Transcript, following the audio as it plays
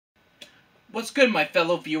What's good, my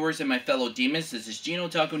fellow viewers and my fellow demons? This is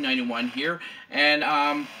GinoTaku91 here,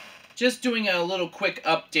 and just doing a little quick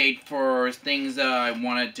update for things I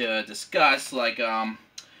wanted to discuss.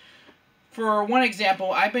 For one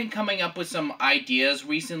example, I've been coming up with some ideas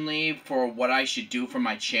recently for what I should do for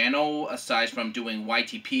my channel, aside from doing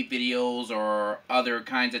YTP videos or other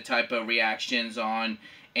kinds of type of reactions on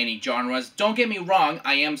any genres. Don't get me wrong,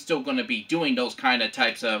 I am still going to be doing those kind of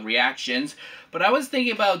types of reactions, but I was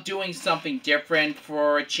thinking about doing something different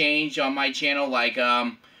for a change on my channel,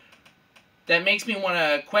 that makes me want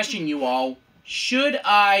to question you all. Should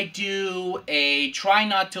I do a try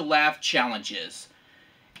not to laugh challenges?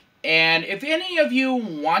 And if any of you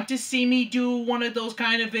want to see me do one of those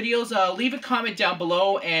kind of videos, leave a comment down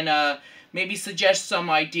below and maybe suggest some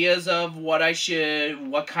ideas of what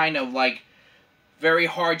kind of very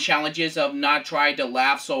hard challenges of not trying to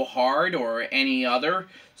laugh so hard or any other.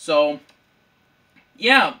 So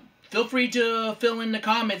yeah, feel free to fill in the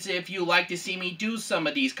comments if you like to see me do some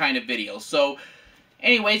of these kind of videos. So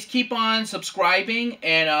anyways, keep on subscribing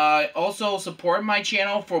and also support my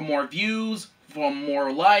channel for more views, for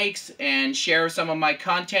more likes, and share some of my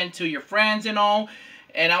content to your friends and all.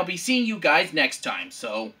 And I'll be seeing you guys next time.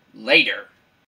 So later.